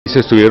Se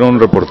estuvieron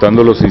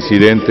reportando los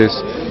incidentes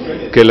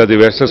que las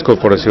diversas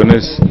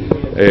corporaciones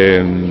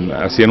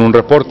hacían un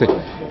reporte.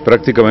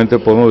 Prácticamente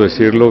podemos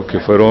decirlo que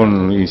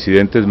fueron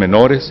incidentes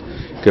menores,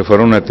 que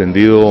fueron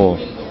atendidos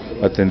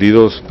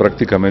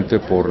prácticamente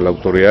por la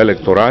autoridad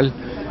electoral,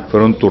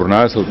 fueron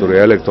turnadas a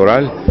autoridad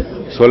electoral.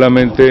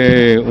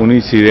 Solamente un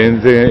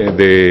incidente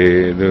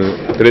de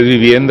 3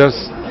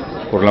 viviendas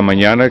por la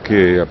mañana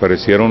que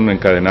aparecieron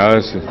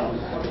encadenadas,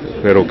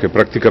 pero que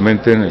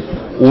prácticamente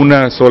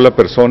una sola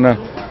persona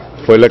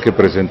fue la que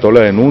presentó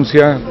la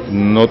denuncia,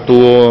 no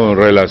tuvo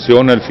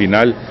relación al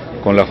final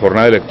con la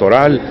jornada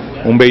electoral.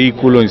 Un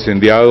vehículo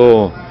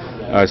incendiado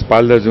a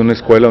espaldas de una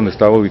escuela donde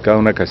estaba ubicada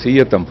una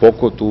casilla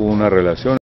tampoco tuvo una relación.